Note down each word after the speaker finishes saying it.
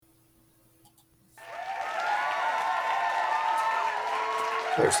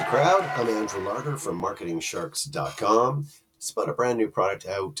There's the crowd. I'm Andrew Larder from MarketingSharks.com. It's about a brand new product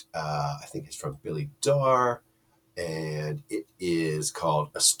out. I think it's from Billy Darr, and it is called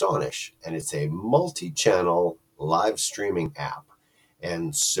Astonish, and it's a multi-channel live streaming app.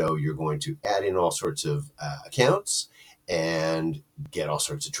 And so you're going to add in all sorts of accounts and get all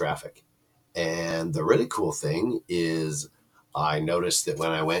sorts of traffic. And the really cool thing is I noticed that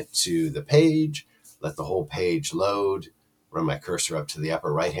when I went to the page, let the whole page load, run my cursor up to the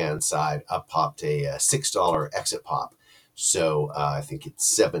upper right-hand side, up popped a $6 exit pop. So I think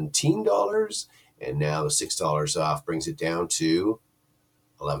it's $17, and now the $6 off brings it down to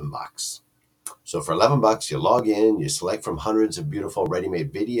 $11. So for $11, you log in, you select from hundreds of beautiful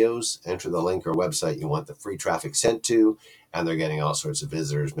ready-made videos, enter the link or website you want the free traffic sent to, and they're getting all sorts of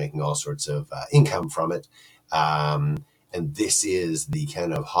visitors, making all sorts of income from it. And this is the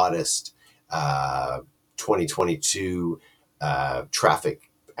kind of hottest 2022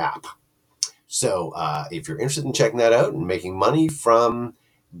 traffic app. So if you're interested in checking that out and making money from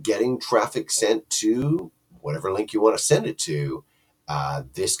getting traffic sent to whatever link you want to send it to,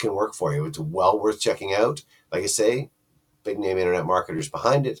 this can work for you. It's well worth checking out. Like I say, big name internet marketers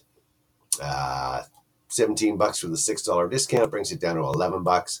behind it. $17 with a $6 discount brings it down to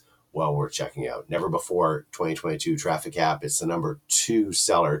 $11. Well worth checking out. Never before 2022 traffic app. It's the number 2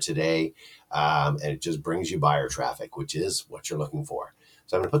 seller today, and it just brings you buyer traffic, which is what you're looking for.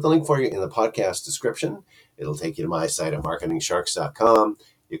 So I'm going to put the link for you in the podcast description. It'll take you to my site at marketingsharks.com.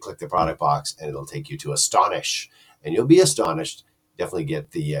 You click the product box, and it'll take you to Astonish, and you'll be astonished. Definitely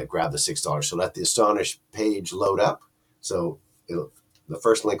get the grab the $6. So let the Astonish page load up. So the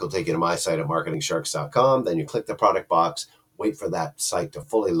first link will take you to my site at marketingsharks.com. Then you click the product box, wait for that site to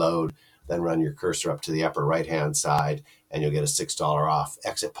fully load, then run your cursor up to the upper right-hand side, and you'll get a $6 off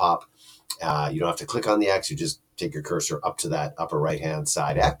exit pop. You don't have to click on the X. You just take your cursor up to that upper right-hand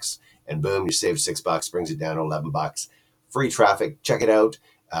side X, and boom, you save $6, brings it down to $11. Free traffic. Check it out.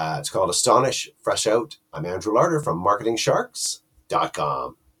 It's called Astonish, fresh out. I'm Andrew Larder from MarketingSharks.com.